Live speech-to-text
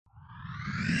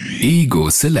Ego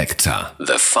Selector.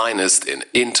 The finest in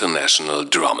international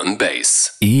drum and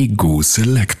bass. Ego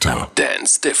Selector.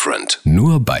 Dance different.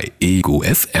 Nur bei Ego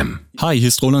FM. Hi, hier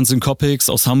ist Roland Synkopix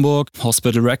aus Hamburg,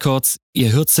 Hospital Records.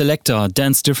 Ihr hört Selector,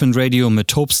 Dance Different Radio mit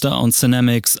Topstar und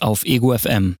Cynamics auf Ego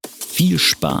FM. Viel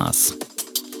Spaß!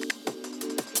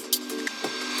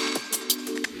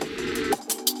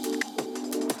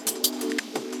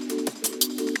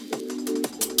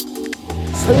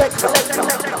 Selector.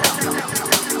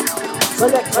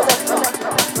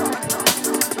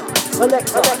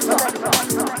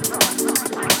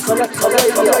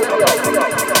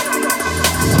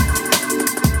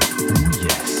 Yes.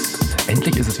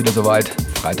 Endlich ist es wieder soweit.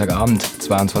 Freitagabend,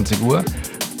 22 Uhr.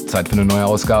 Zeit für eine neue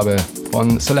Ausgabe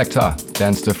von Selector,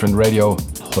 Dance Different Radio.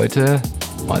 Heute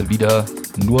mal wieder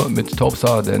nur mit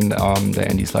Topstar, denn der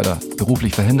Andy ist leider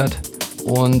beruflich verhindert.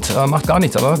 Und macht gar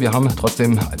nichts, aber wir haben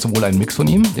trotzdem sowohl einen Mix von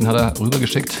ihm, den hat er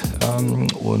rübergeschickt,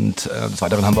 und des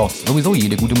Weiteren haben wir auch sowieso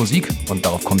jede gute Musik und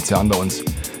darauf kommt es ja an bei uns.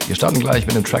 Wir starten gleich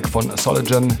mit dem Track von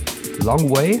Soligen, Long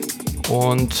Way,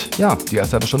 und ja, die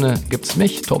erste halbe Stunde gibt's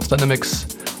mich, Topstar in the Mix,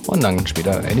 und dann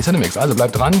später Andy in the Mix. Also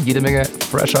bleibt dran, jede Menge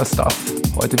fresher Stuff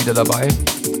heute wieder dabei.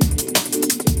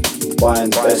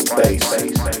 Wine's Best Bass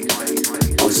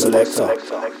on Selector,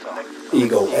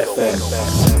 Ego FM.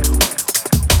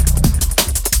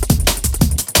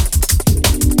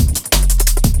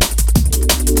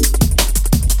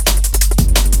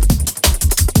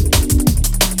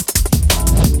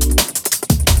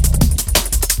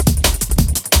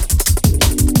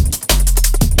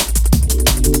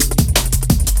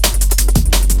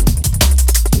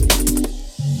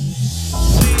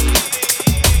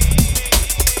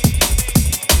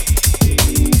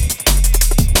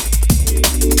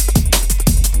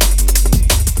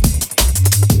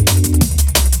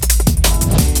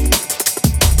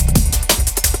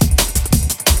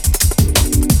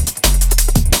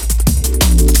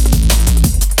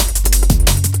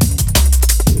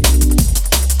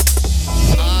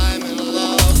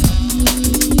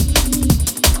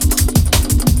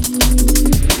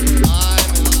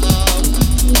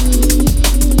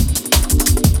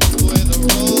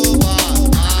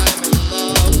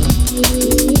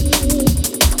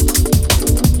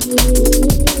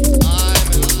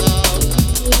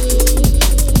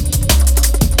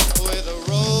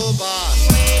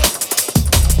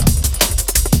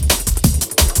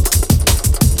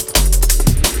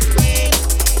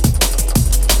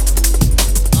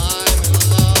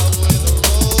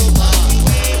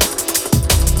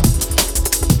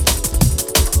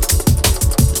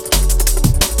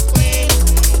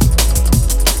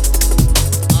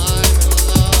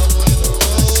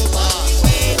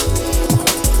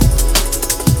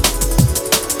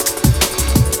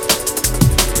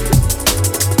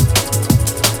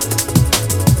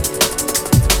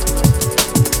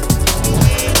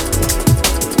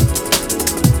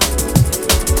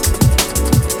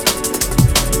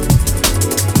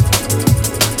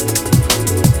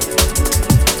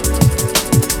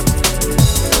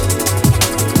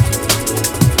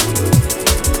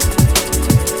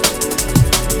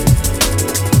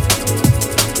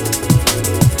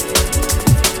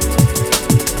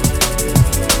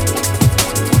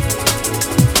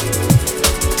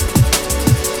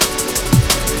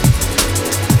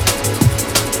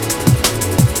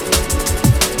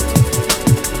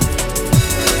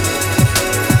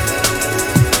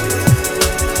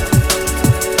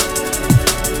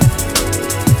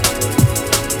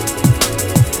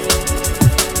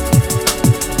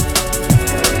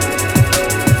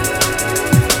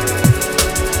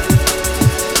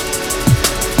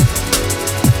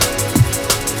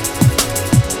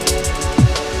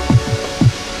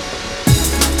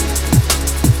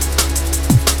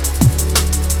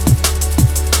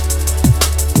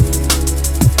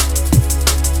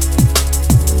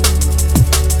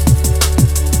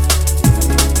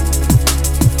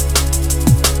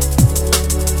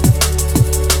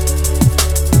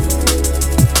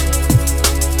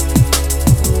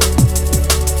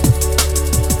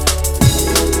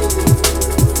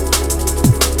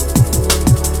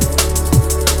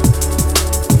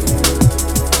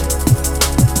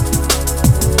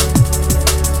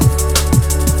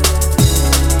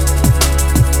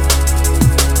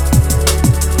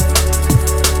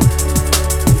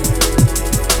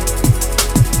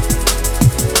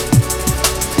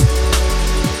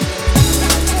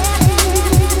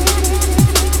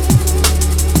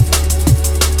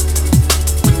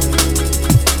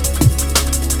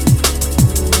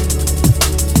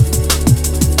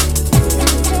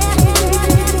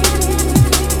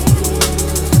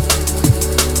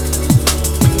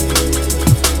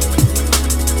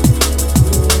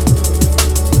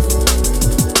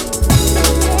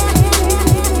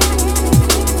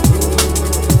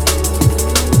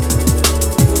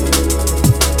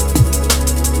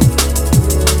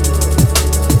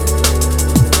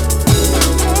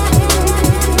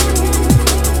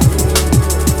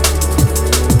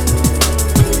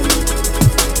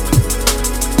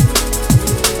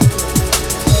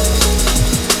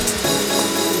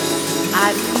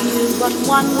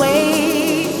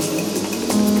 way.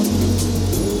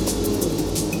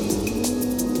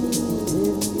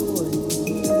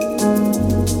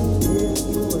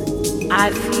 I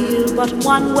feel but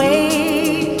one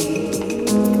way.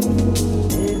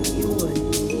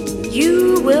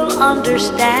 You will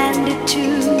understand it too.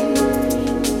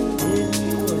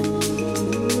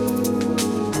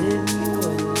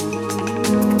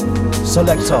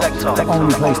 Selector, the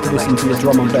only place to listen to your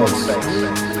drum and bass.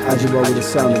 As you roll with the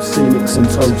sound of C-Mix and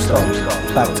Toaster,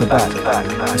 back to back,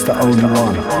 it's the only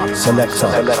one. Selector.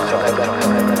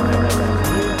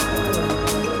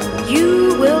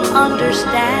 You will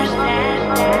understand.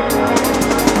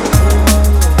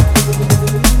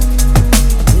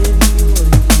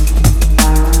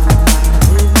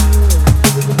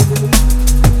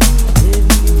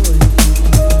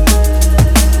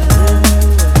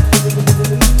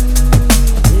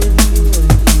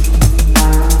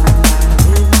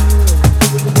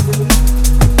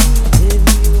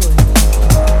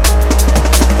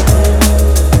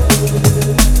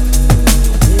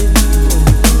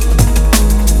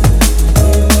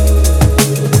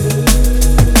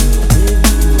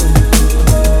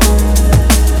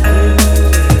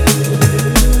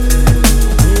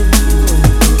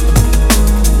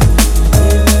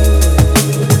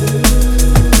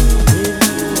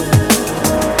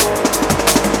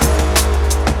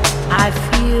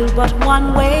 But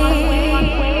one way.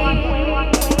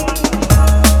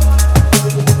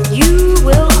 You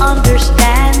will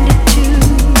understand it too.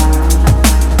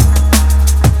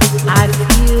 I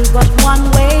feel but one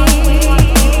way.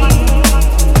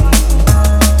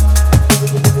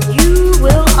 You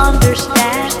will understand.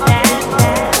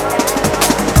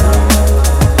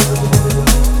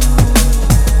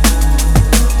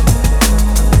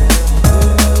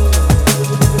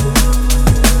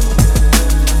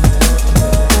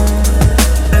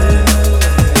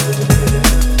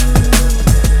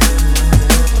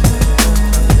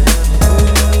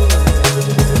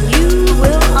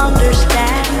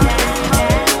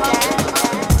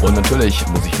 Natürlich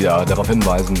muss ich wieder darauf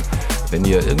hinweisen, wenn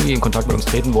ihr irgendwie in Kontakt mit uns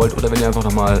treten wollt oder wenn ihr einfach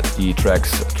nochmal die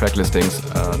Tracklistings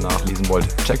nachlesen wollt,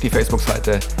 checkt die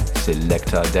Facebook-Seite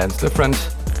Selector Dance Different.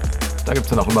 Da gibt es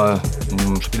dann auch immer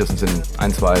spätestens in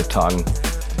 1-2 Tagen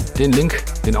den Link,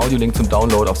 den Audio-Link zum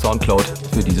Download auf Soundcloud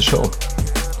für diese Show.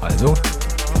 Also,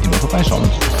 immer vorbeischauen.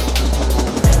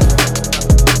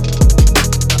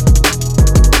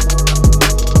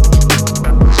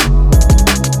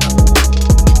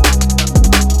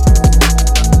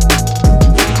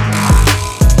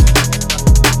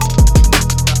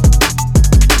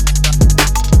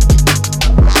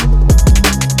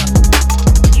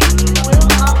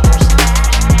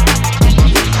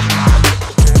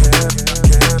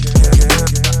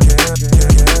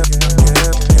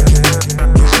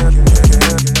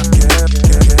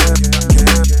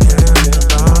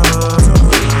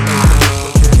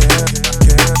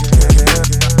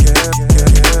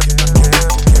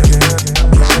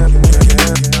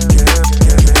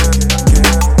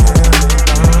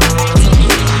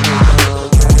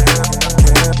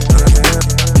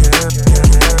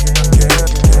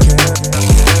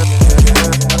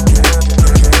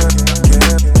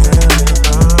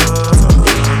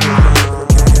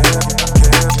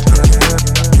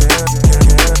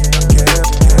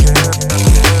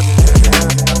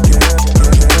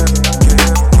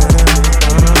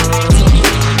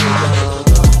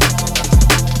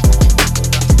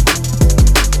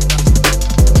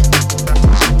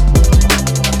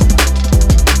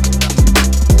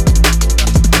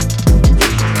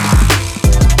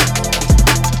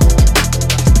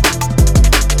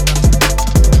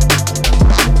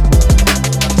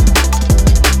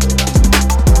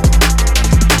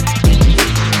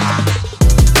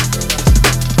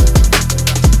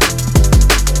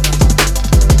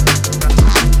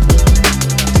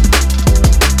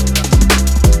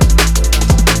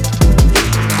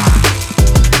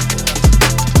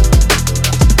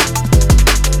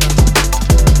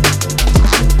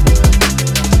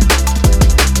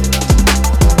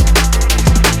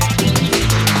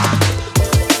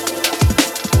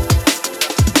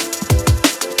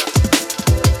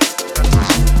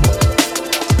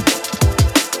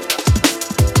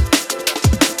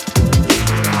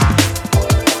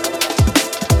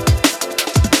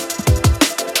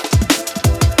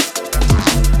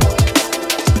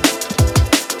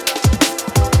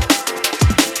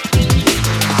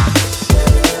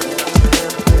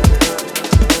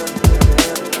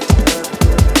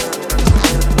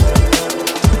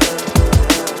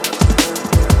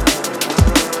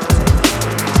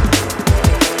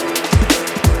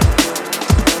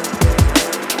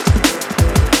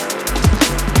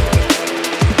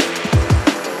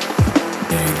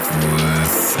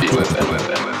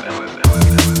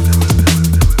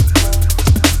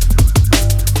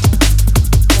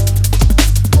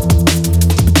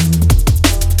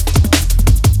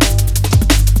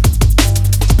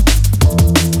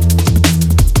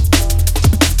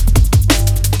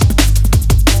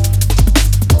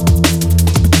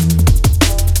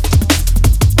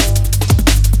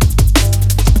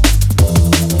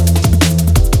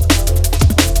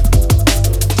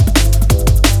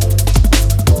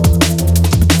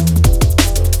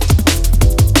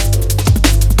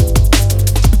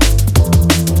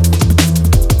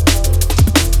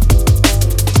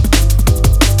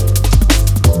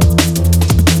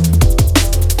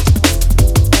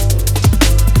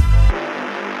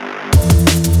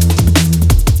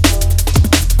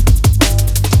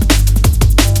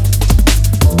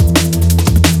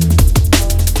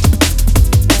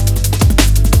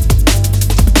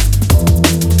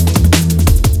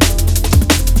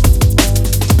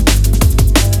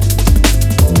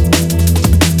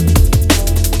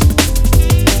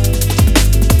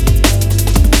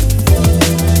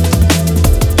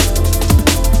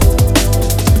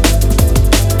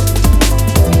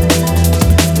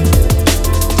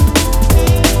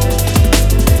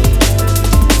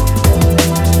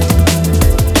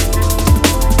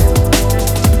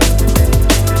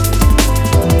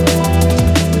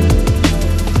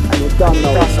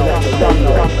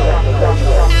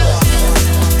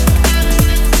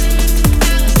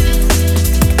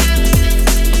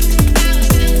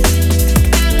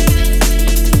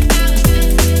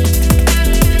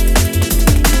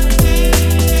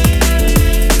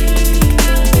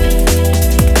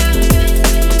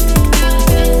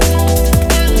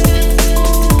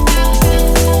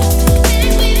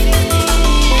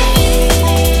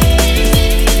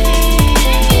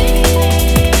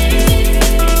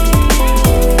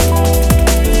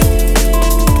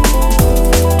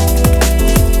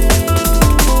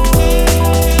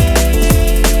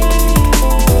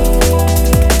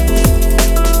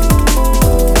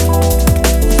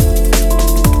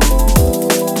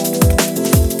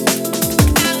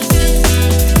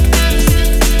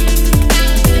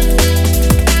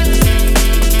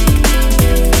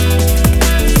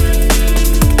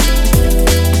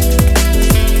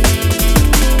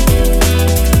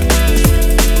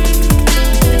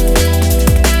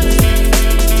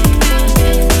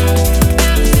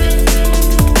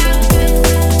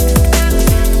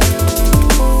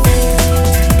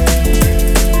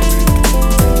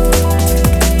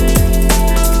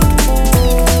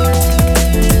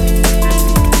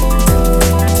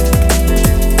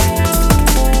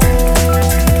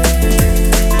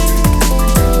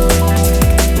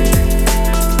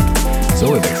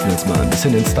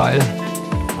 bisschen den Style.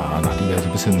 Nachdem wir so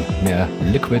ein bisschen mehr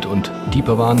Liquid und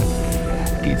Deeper waren,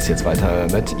 geht's jetzt weiter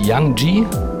mit Young G.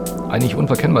 Eigentlich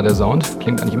unverkennbar der Sound,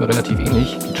 klingt eigentlich immer relativ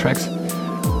ähnlich, die Tracks.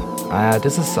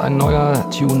 Das ist ein neuer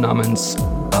Tune namens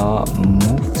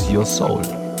Moves Your Soul.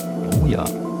 Oh ja.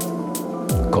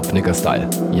 Kopfnicker-Style,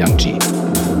 Young G.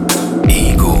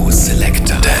 Ego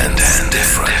Selector. Dance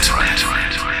different.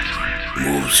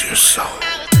 Moves Your Soul.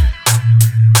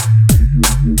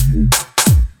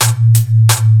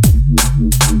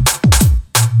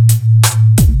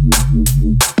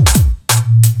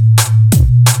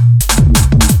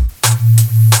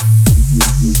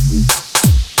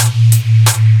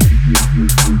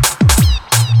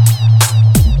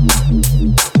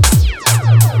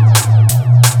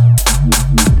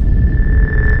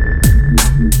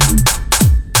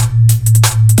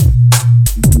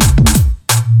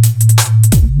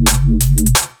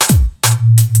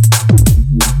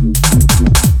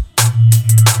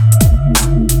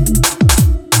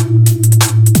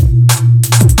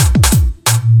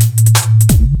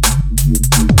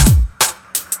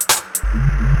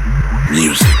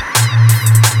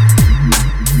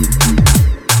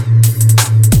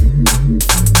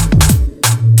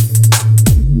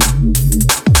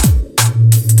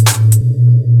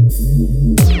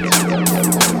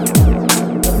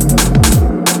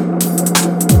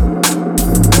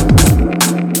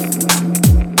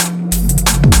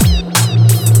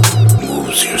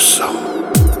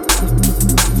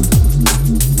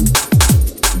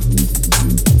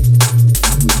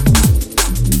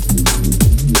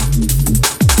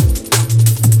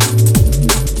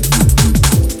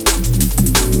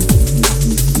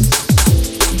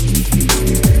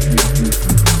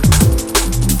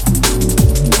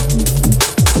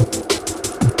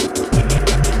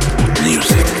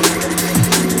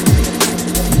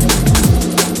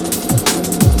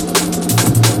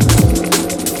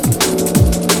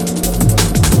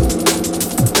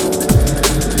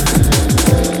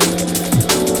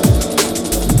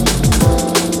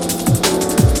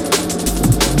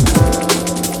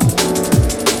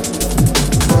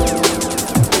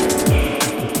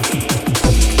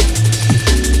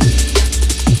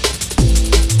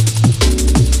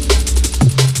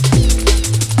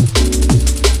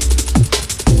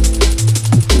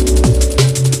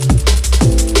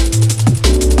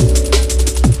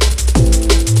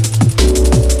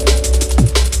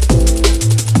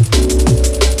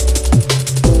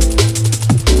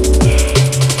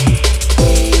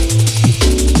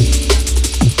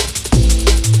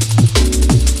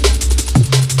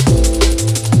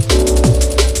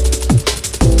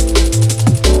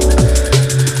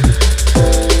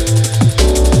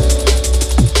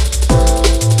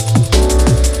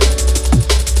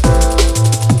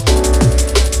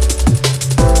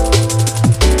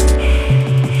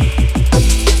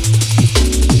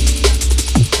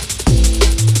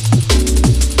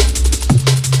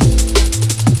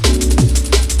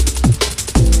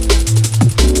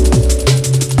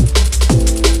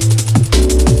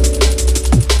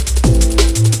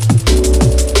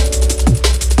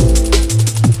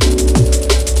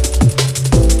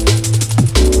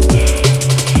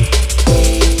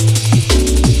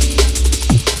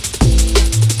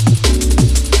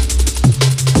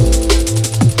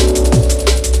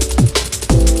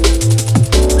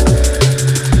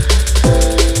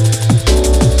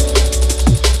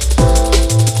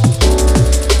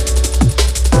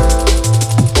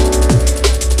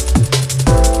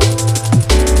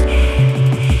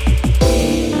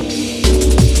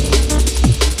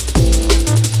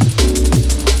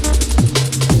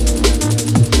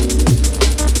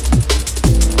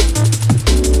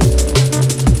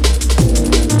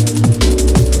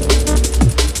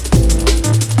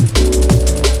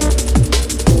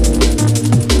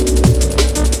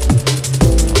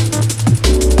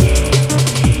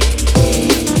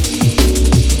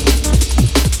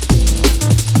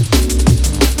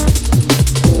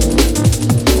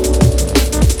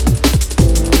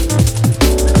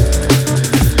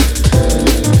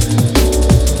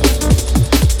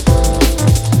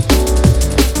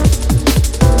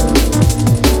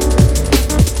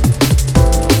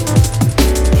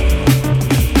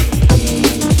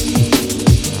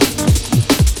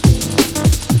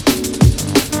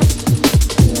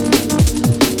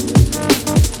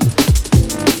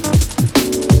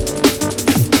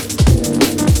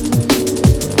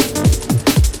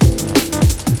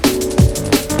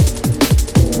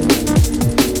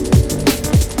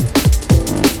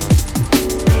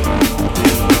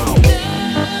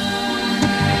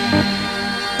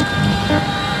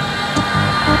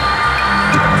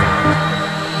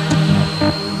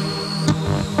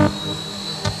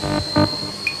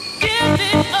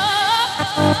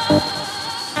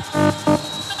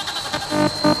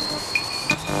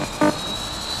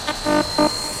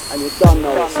 And you don't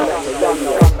know it's Selector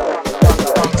Radio.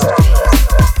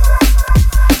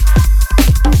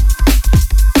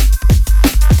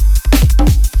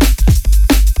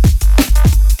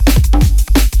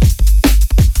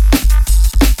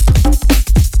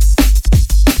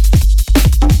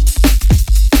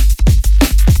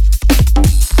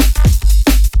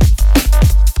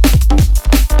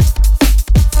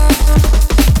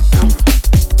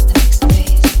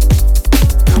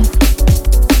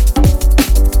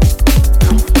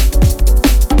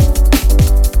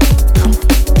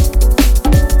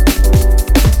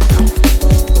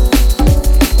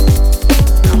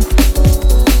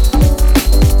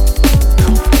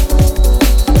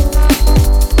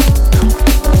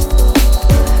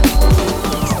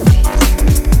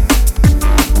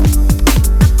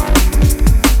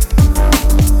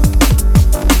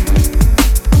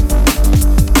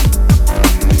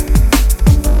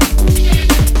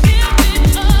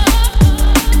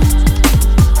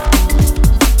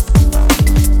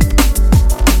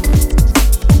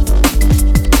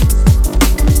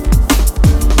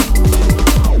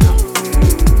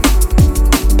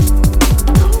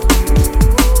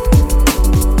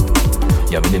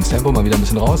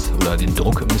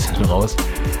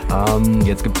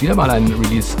 Jetzt gibt es wieder mal ein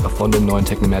Release von dem neuen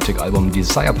Technomatic-Album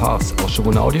Desire Paths aus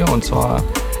Shogun Audio, und zwar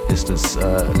ist es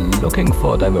Looking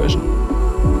for Diversion.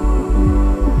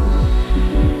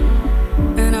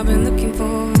 And I've been looking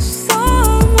for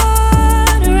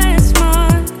someone to rest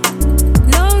my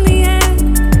lonely head,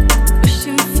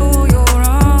 wishing for your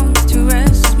arms to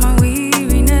rest my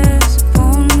weariness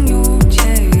upon your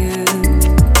chair.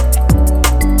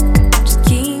 Just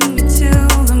keep me till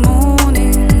the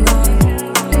morning light.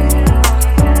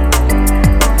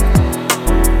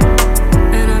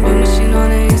 And I've been wishing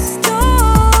on a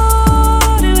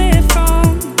star to live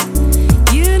from.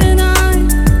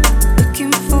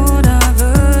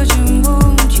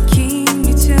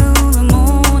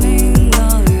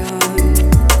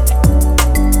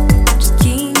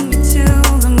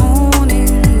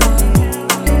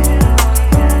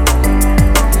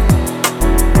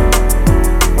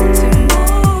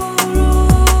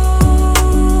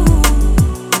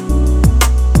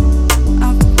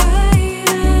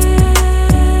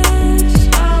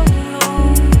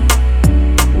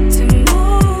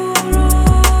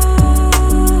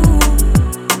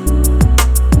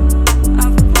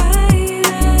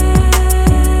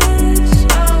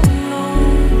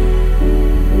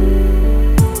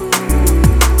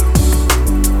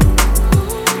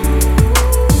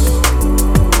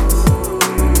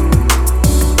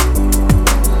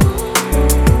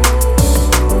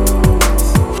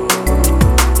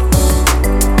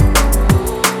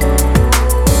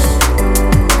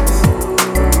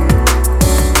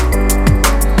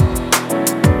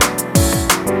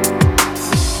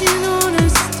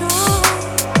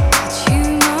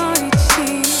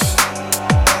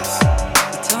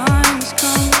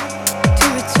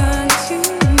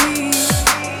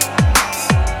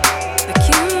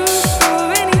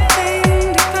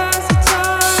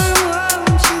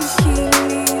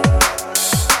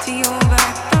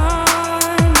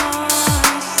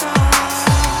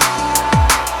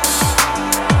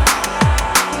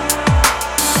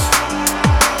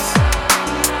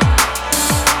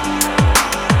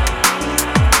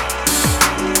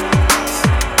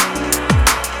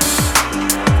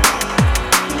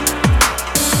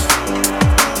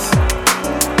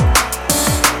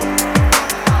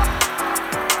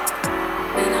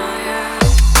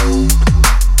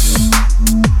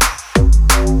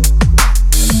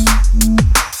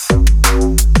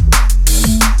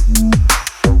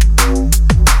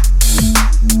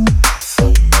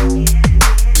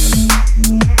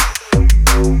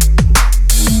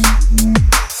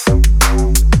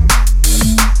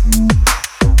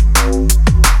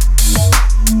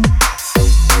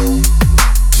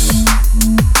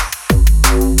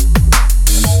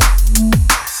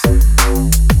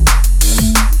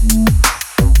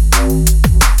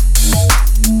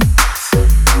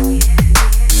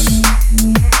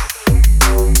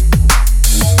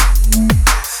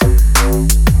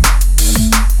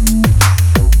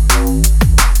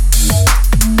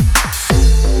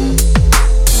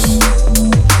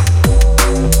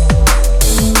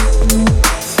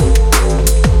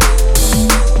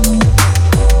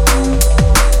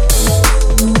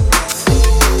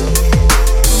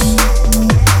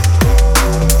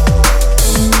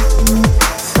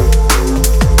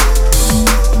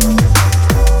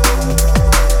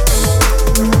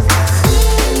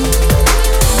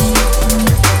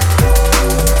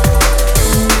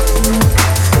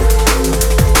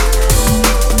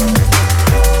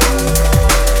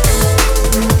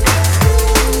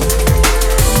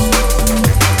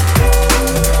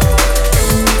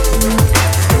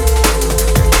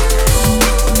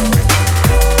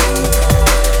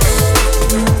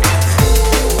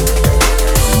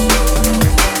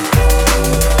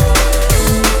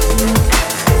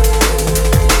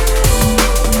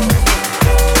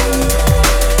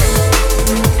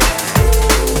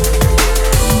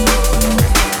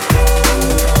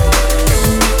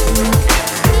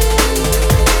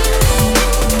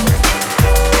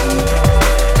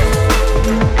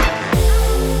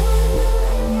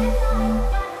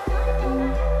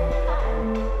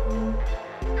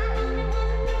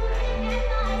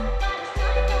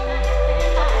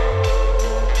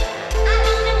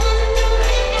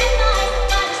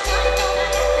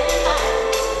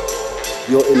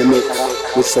 You're in a mix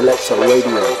with Selector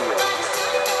Radio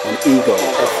on Ego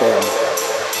FM.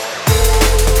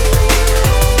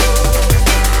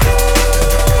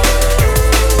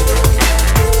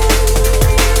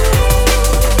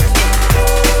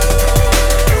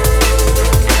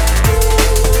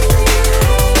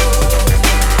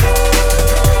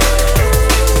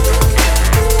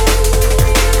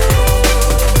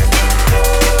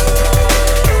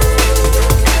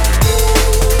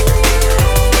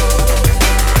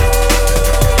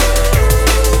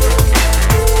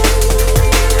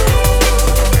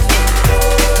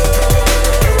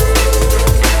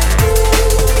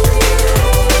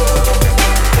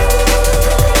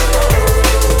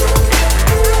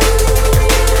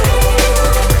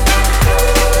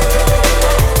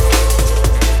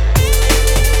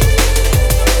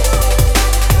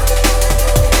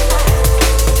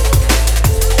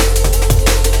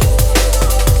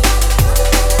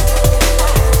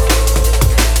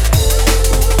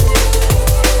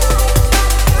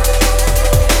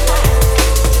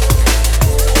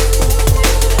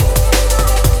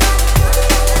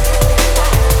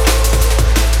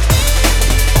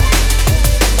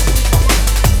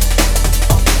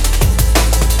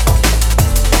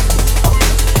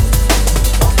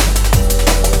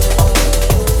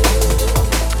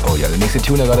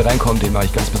 Der gerade reinkommt, den mache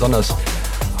ich ganz besonders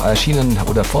erschienen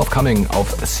oder forthcoming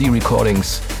auf C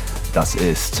Recordings. Das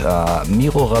ist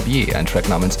Miro Rabier, ein Track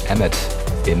namens Emmet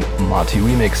im Marty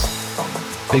Remix.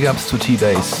 Big Ups zu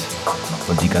T-Bass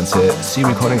und die ganze C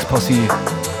Recordings Posse.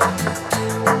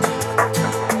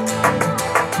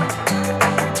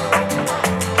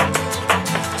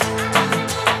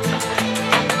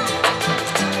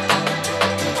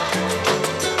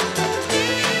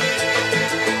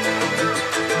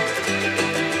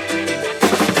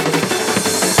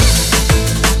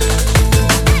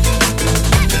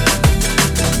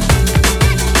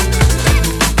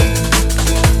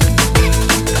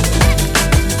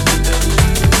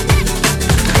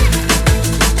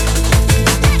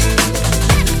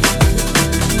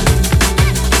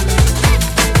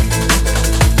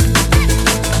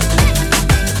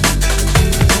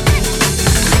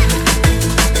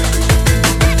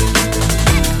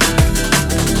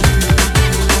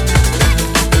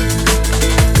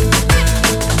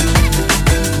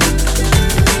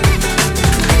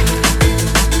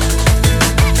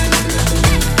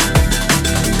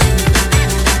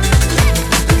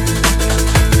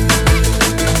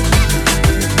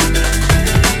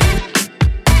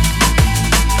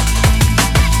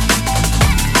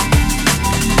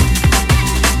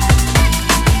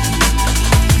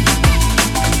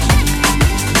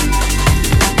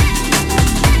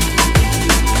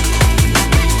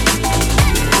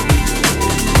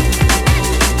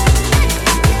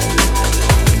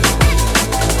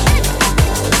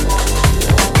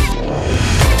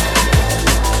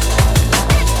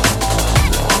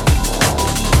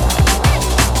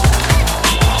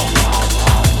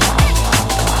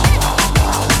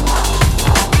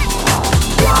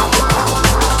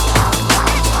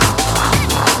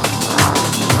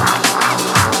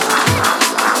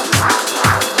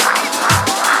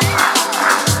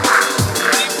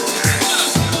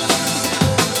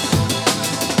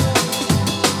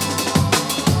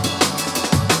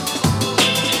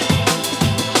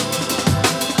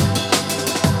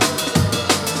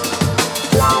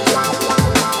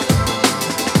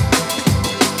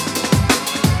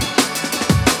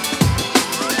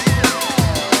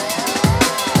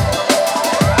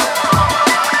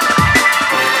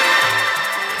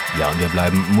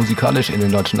 Musikalisch in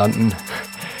den deutschen Landen.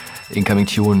 Incoming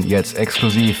Tune jetzt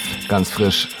exklusiv, ganz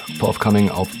frisch, forthcoming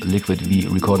auf Liquid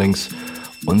V Recordings.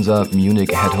 Unser Munich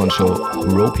Headhorn Show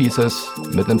Row Pieces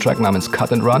mit einem Track namens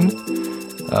Cut and Run.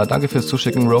 Danke fürs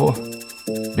Zuschicken, Row.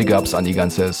 Big Ups an die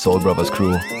ganze Soul Brothers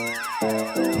Crew.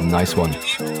 Nice one.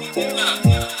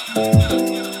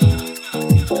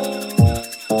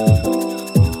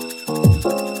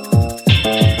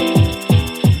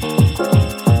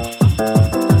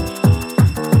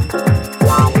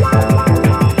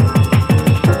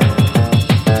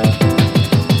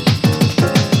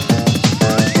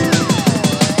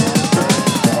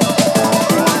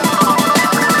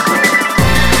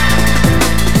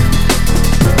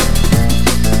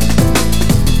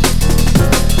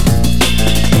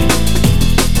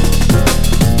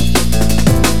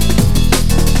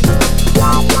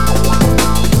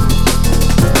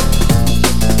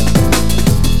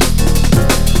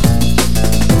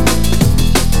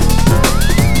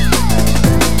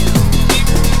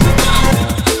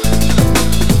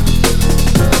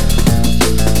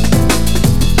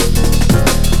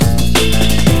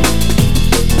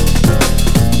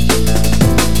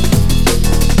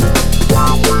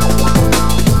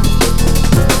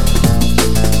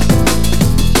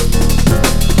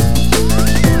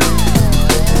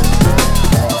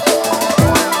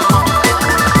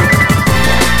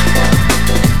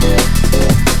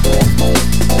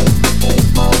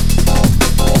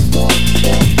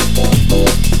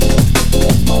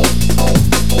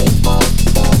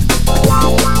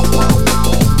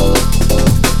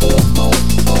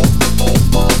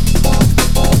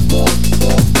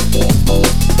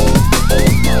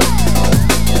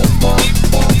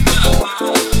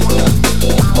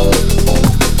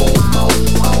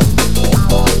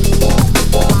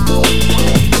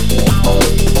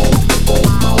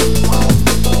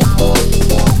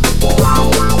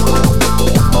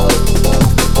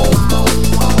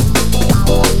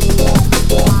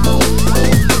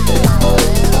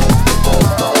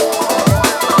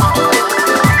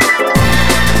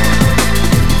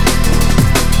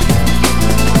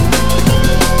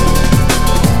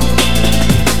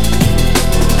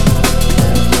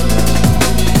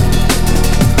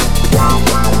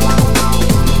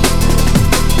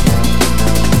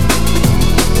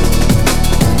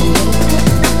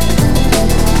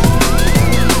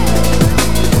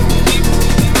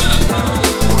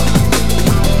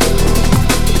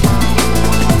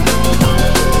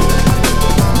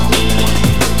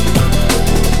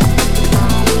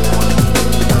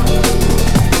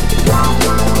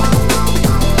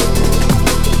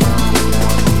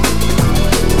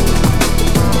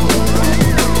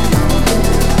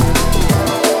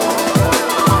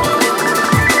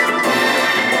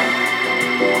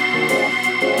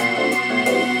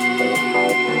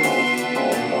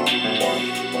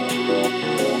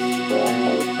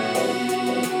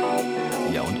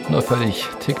 zufällig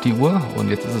tickt die Uhr und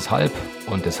jetzt ist es halb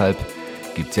und deshalb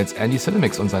gibt's jetzt Andy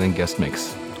Cinemix und seinen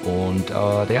Guestmix. Und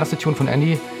der erste Tune von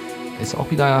Andy ist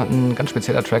auch wieder ein ganz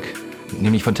spezieller Track,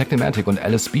 nämlich von Technimatic und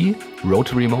LSB,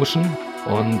 Rotary Motion.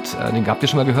 Und den habt ihr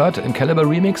schon mal gehört im Caliber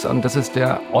Remix und das ist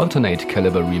der Alternate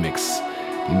Caliber Remix,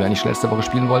 den wir eigentlich letzte Woche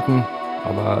spielen wollten,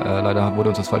 aber leider wurde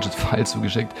uns das falsche File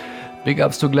zugeschickt. Big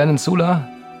ups to Glenn and Sula,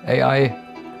 AI,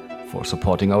 for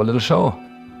supporting our little show.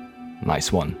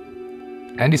 Nice one.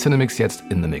 Andy Cinemix jetzt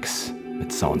in the Mix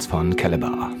mit Sounds von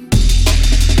Caliber.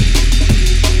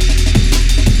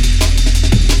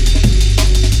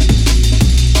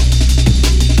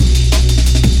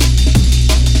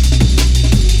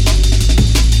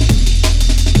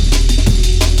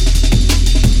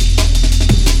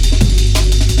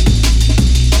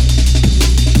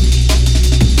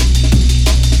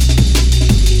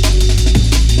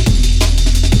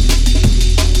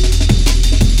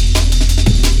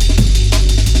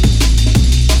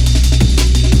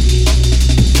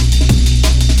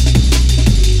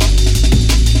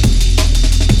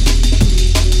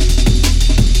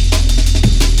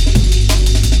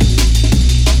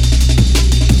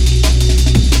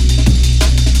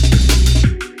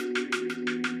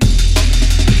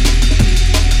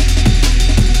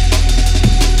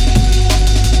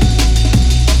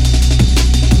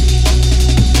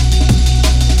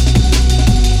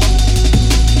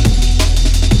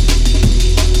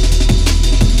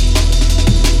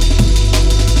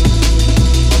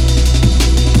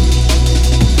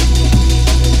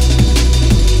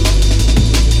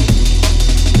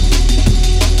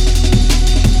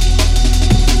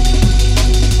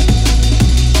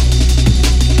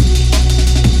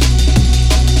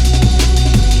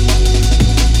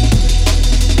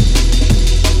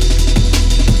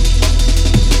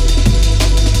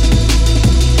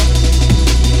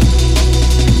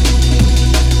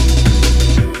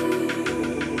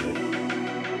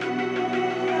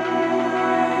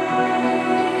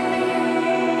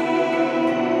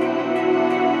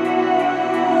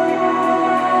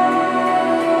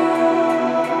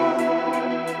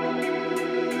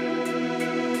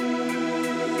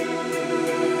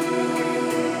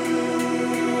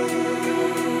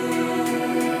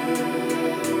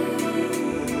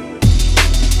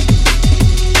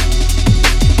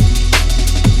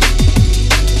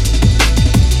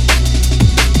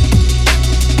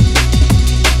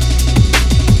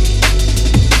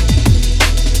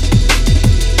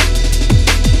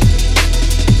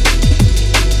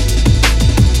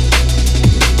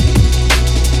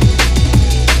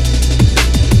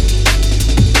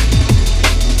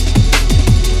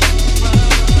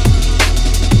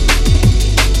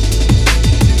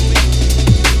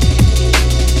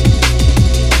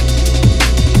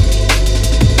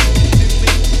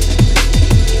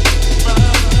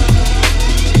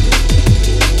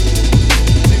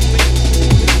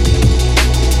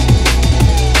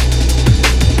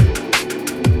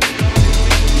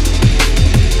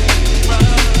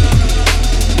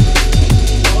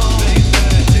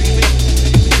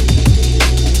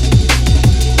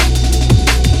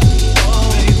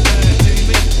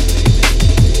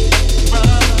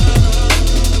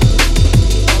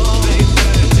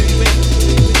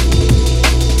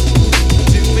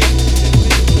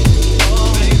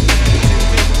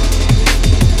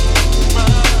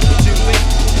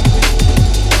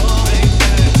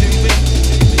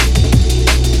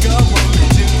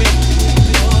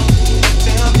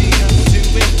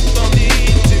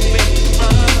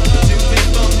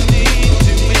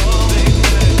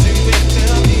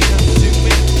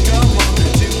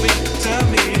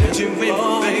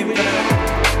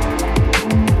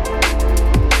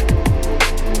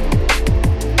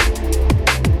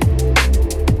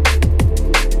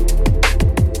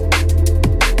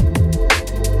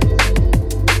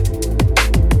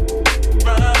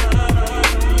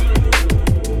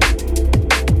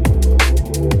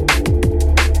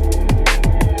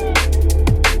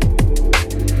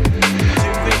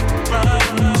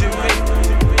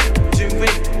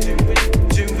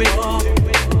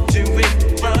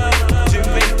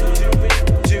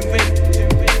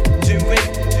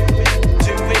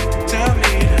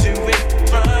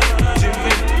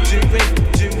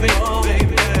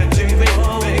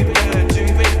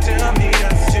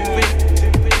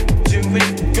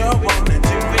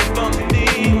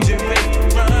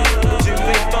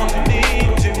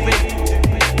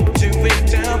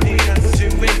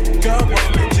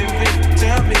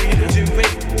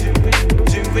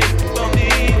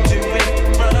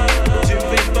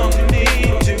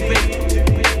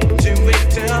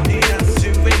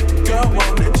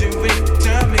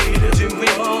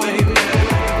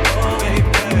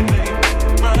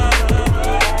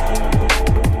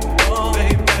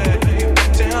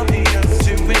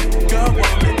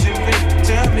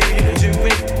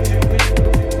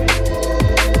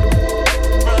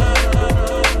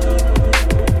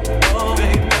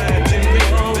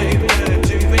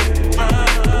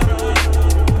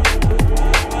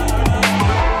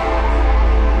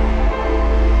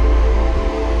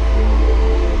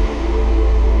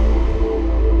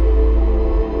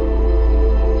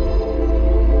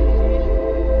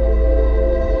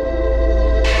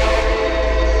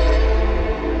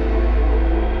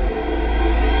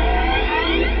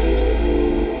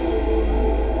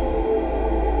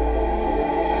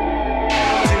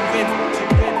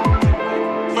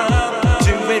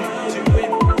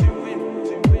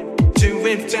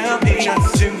 tell me,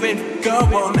 just do it, go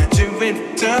on and do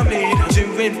it, tell me, do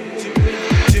it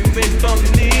for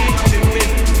me, do it,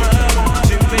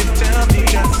 do it, tell me,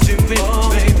 just do it,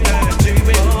 baby, do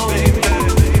it,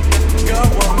 baby, go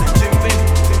on and do it,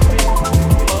 baby,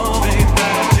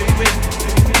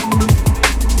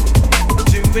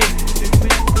 do it, do it.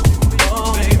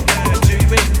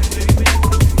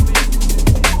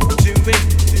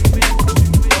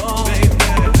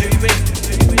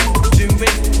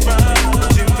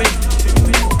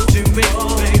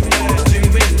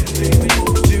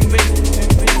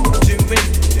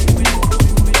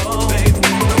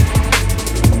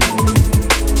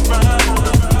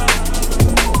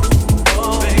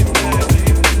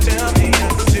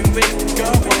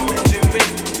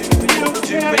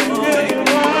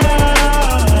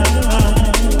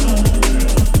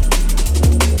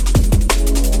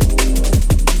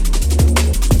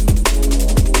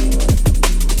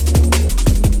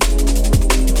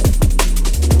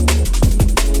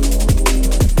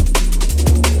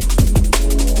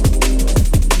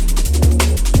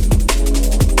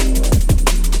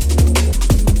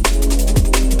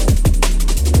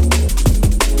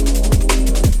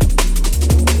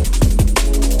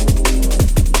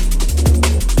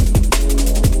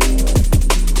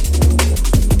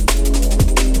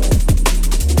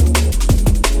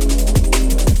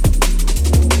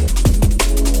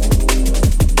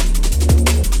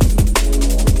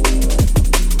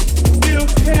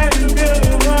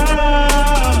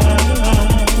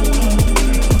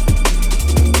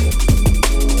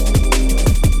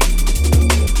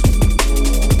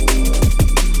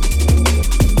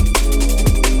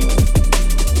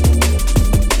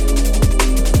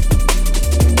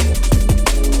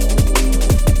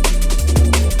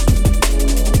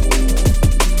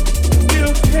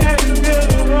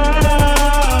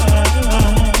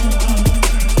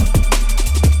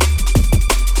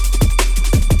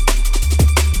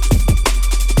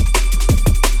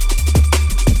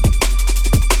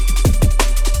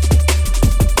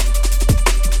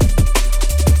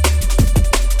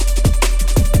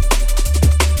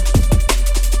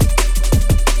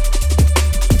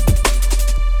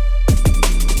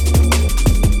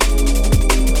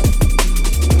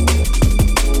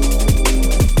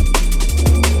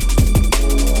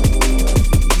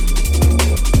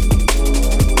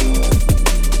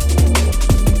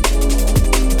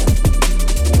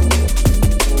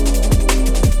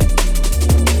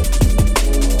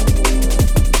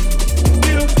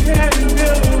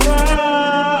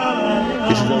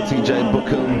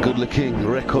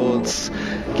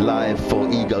 Live for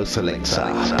Ego Selector.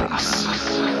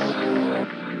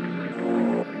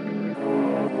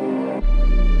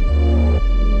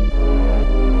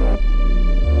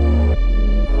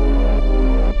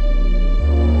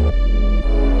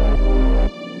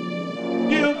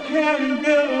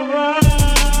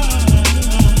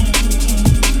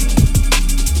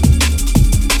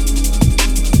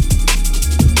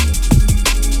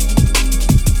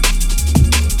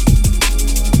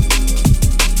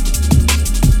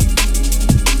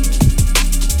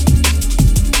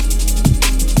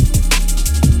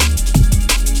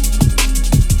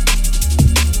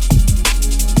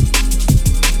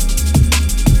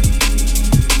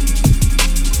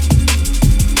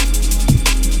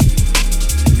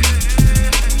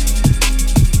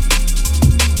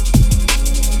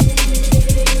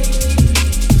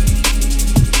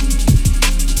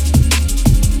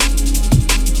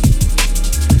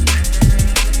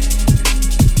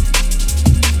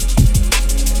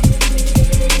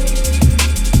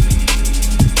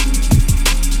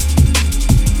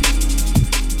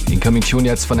 Tune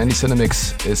jetzt von Andy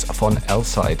Cinemix ist von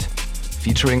L-Side,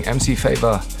 featuring MC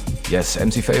Favor. Yes,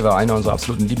 MC Favor, einer unserer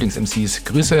absoluten Lieblings-MCs.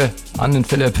 Grüße an den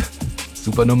Philipp,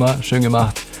 super Nummer, schön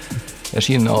gemacht.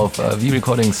 Erschienen auf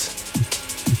V-Recordings.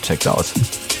 Checkt's aus.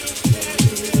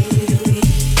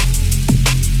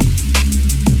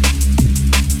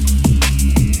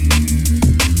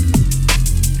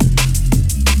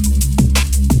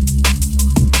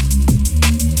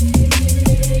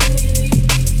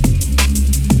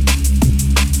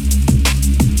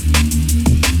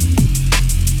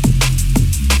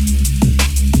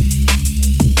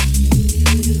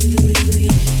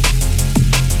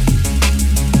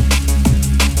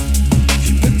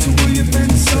 You've been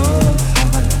so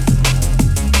high.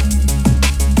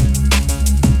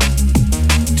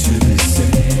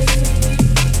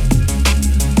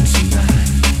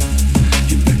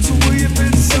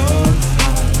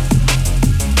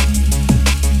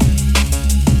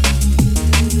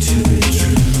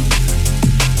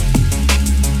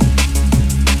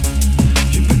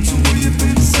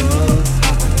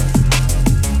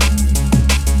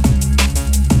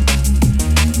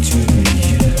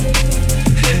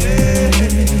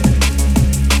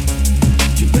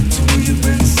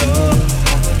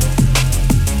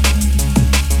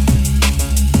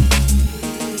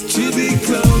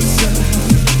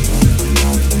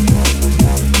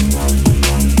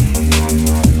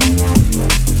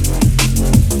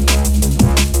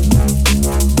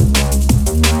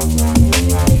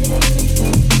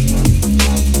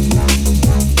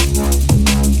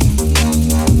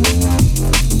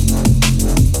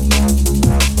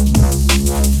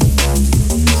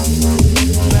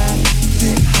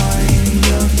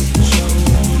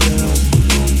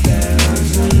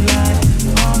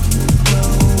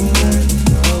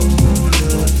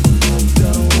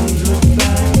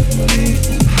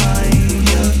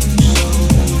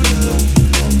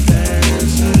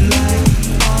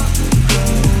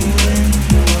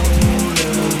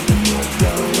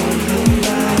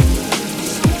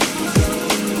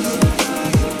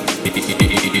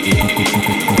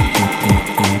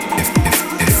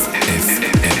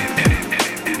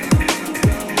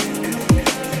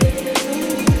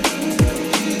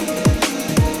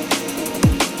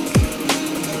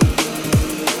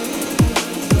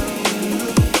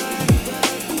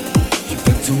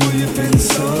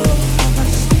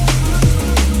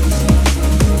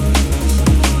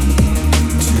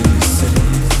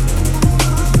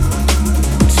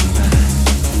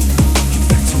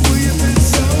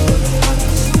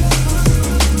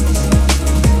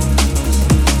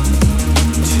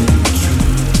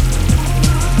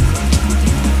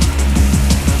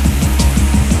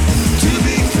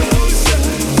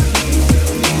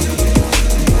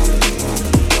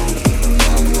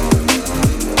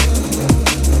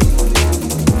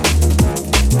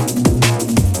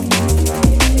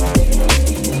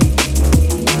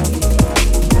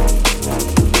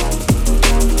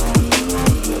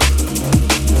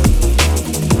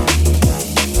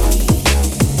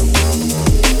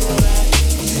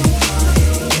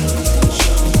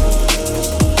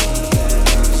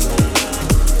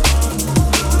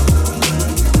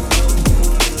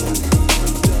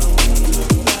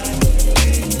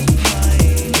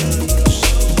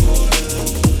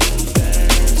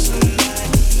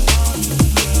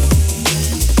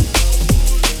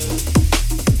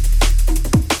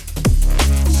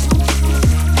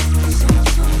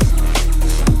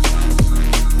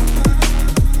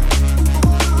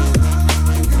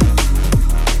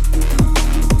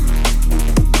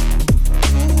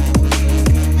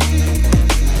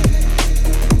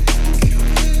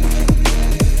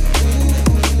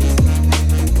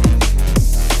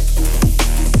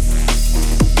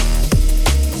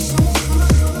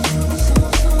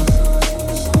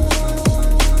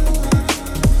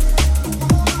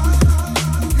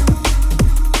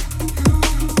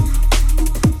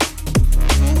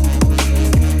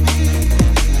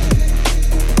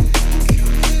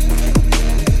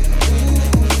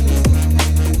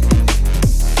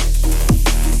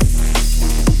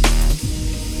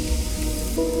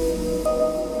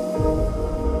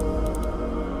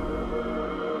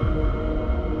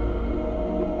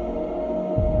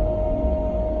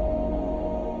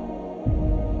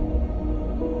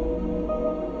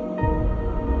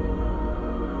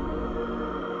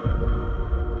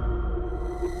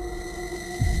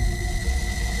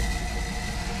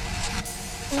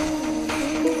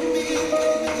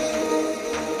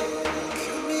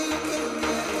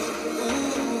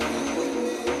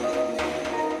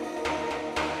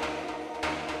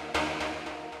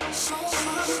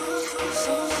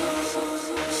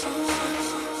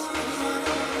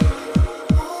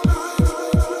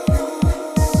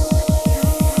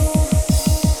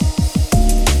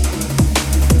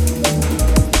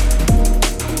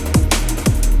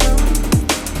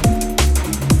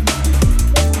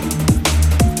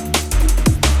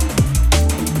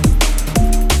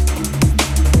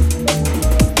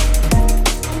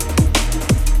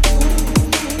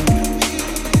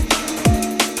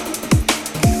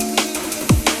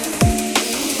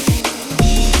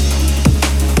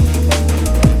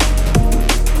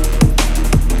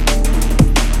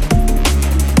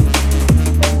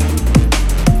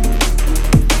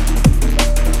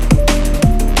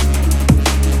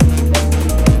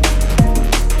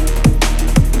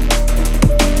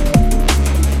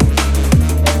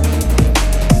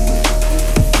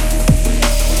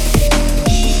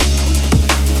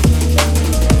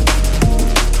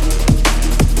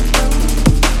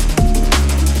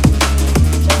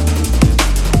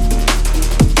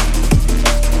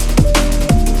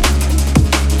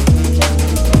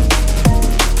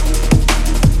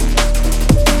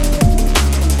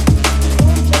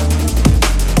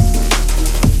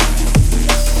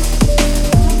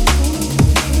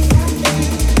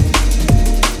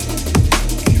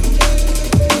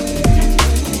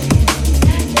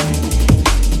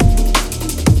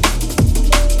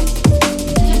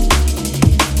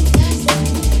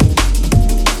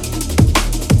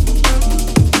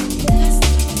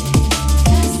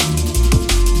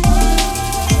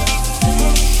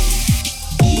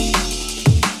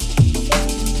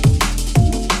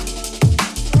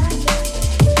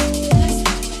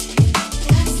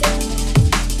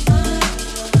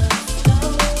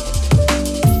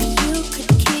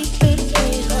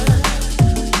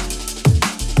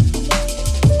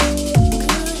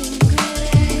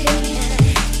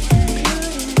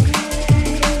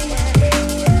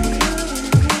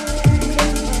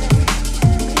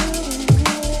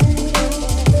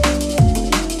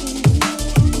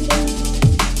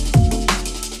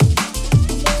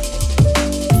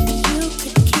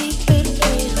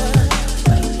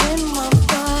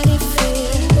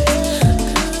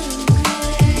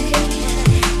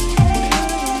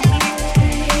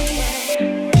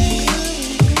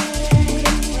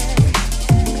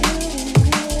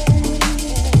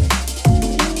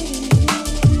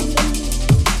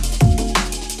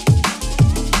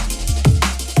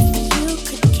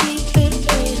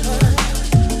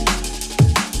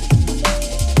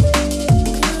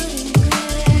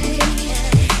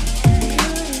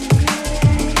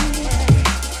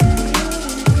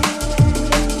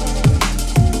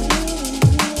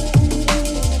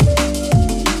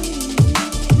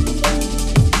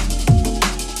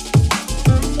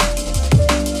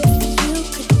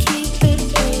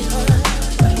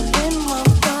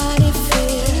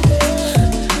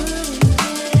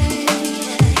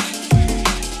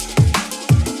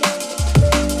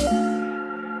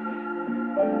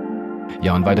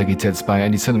 Ja, und weiter geht's jetzt bei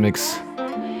Andy Cinemix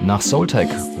nach Soultech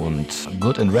und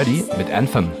Good and Ready mit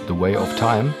Anthem, The Way of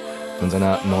Time von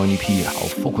seiner neuen EP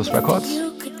auf Focus Records.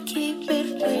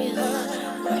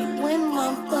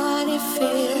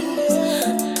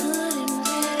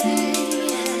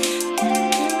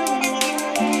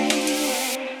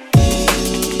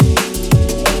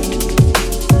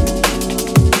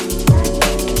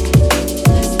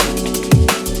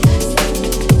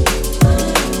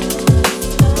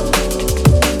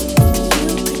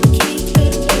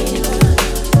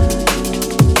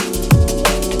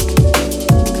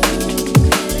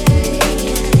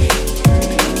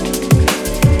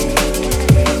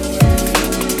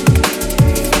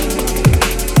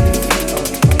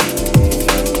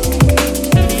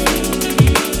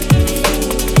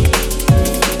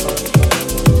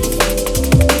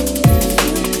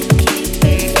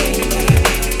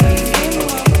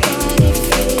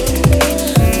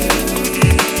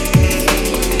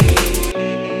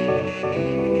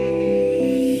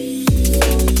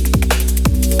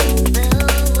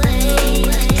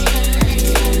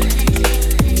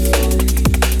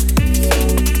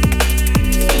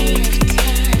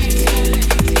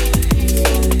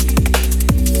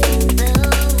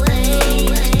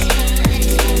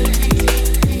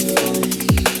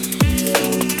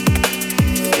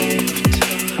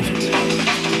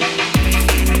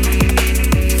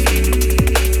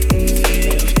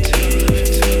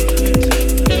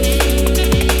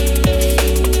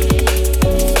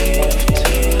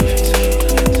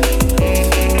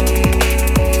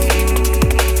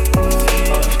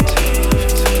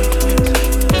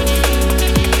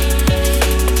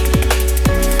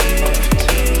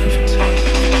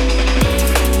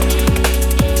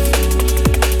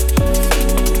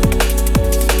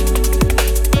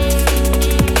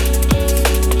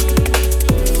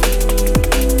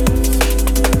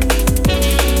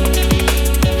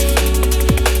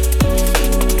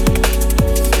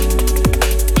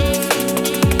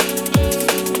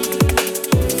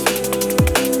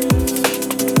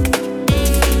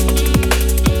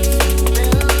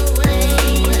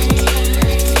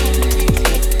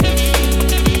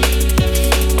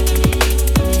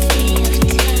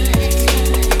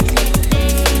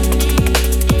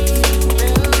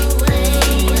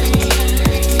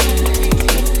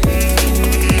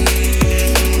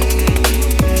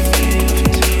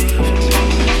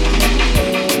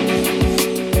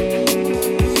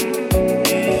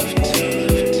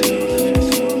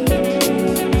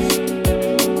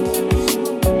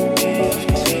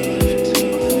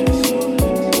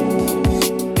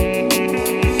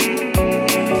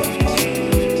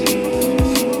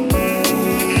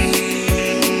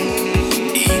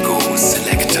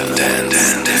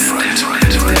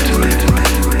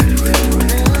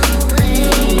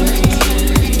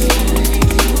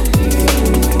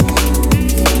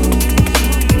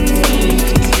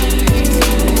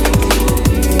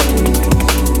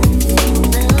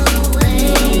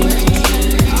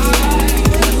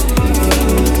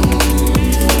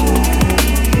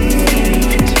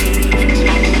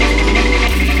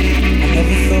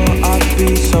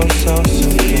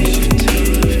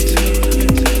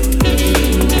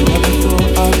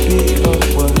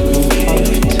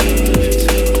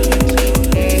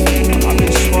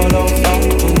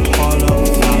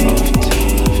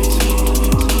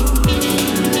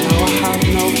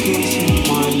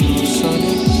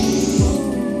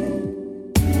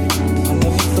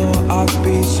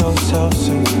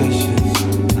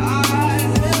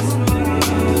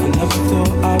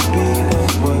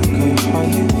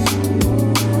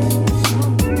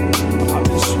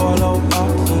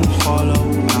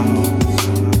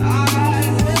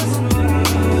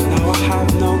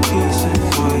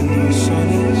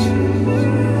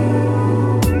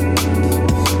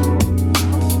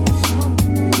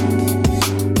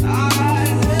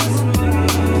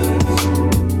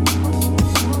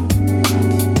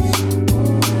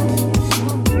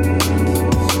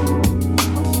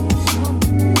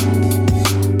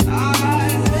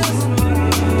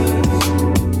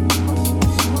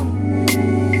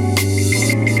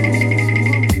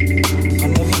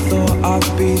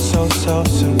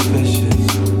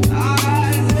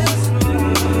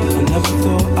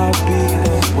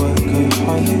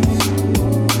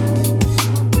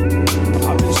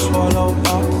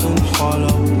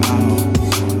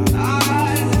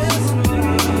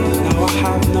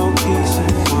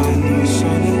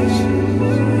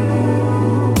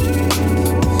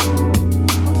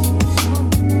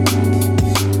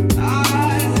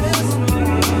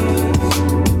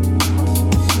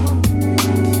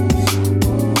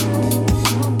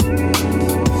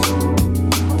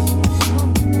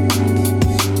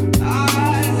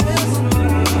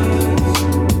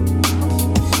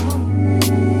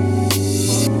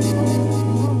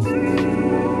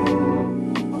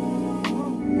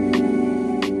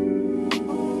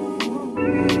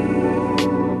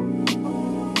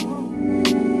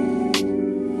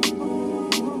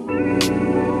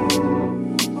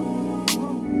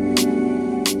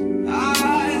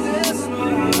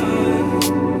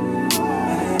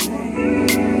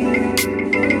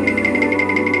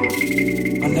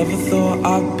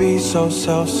 be so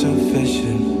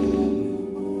self-sufficient.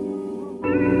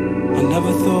 I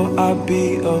never thought I'd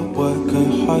be a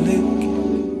workaholic.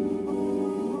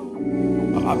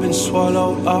 I've been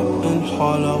swallowed up and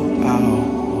hollowed out.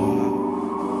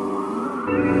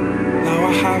 Now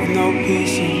I have no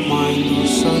peace of mind or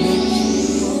solace.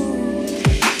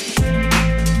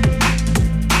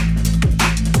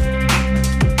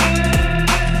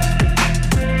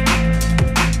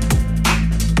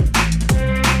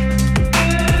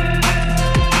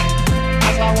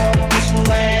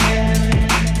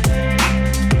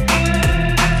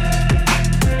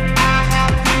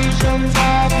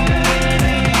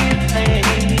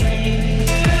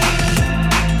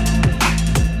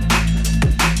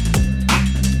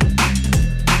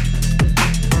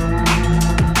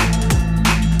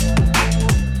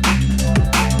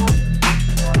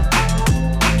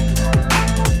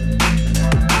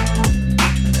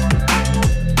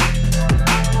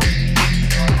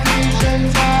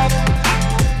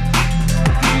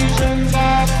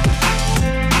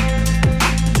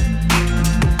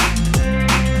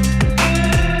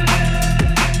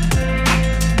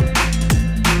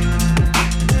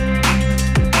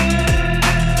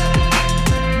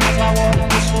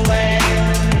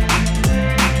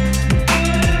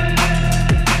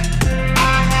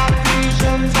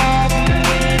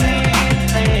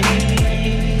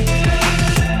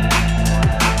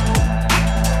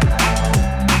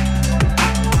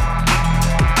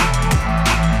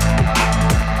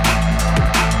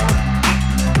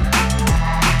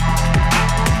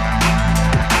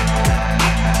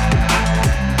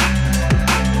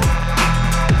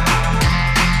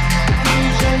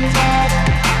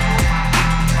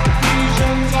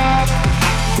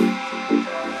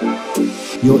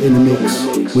 You're in the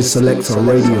mix with Selector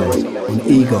Radio on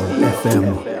Ego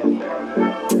FM.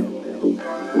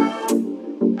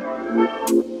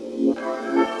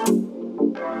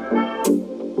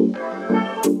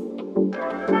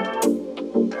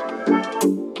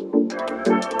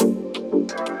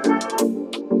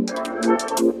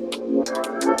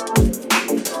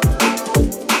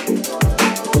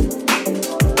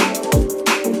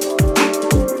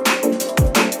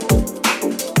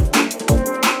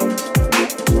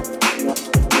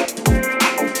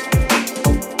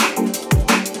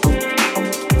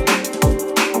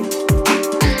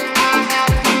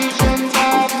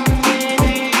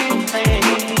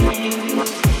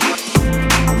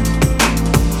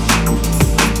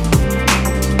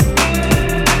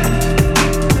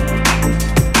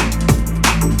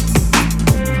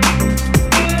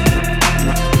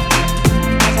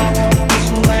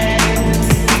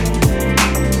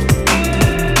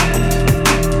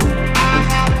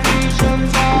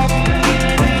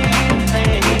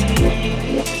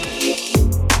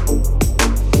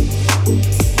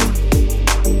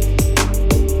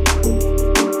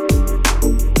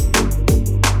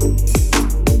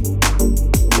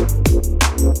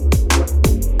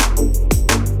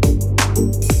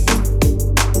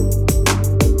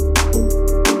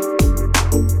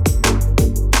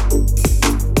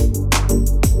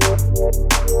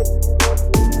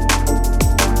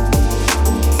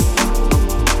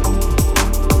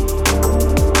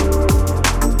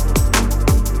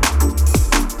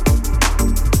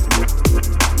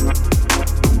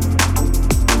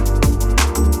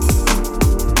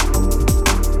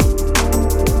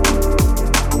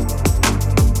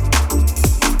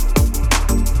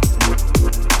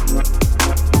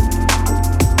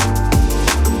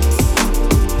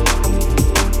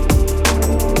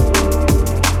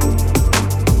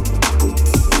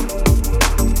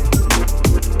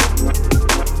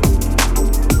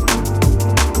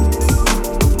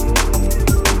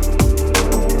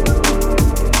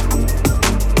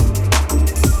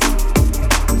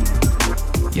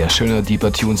 Schöner,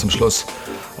 deeper Tune zum Schluss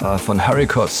von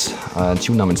Haricos, ein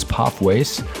Tune namens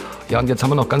Pathways. Ja, und jetzt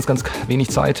haben wir noch ganz wenig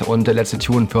Zeit und der letzte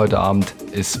Tune für heute Abend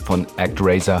ist von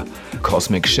ActRaiser,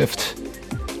 Cosmic Shift.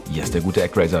 Hier ist der gute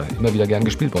ActRaiser, immer wieder gern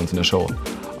gespielt bei uns in der Show.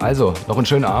 Also, noch einen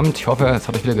schönen Abend, ich hoffe, es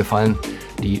hat euch wieder gefallen.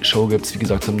 Die Show gibt es, wie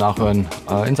gesagt, zum Nachhören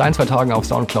in 1-2 Tagen auf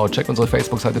Soundcloud. Checkt unsere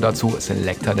Facebook-Seite dazu,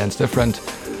 Selector Dance Different.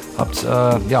 Habt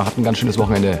ein ganz schönes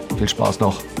Wochenende. Viel Spaß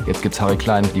noch. Jetzt gibt's Harry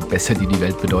Klein, die Bässe, die die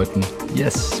Welt bedeuten.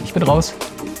 Yes, ich bin raus.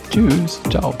 Tschüss,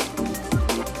 ciao.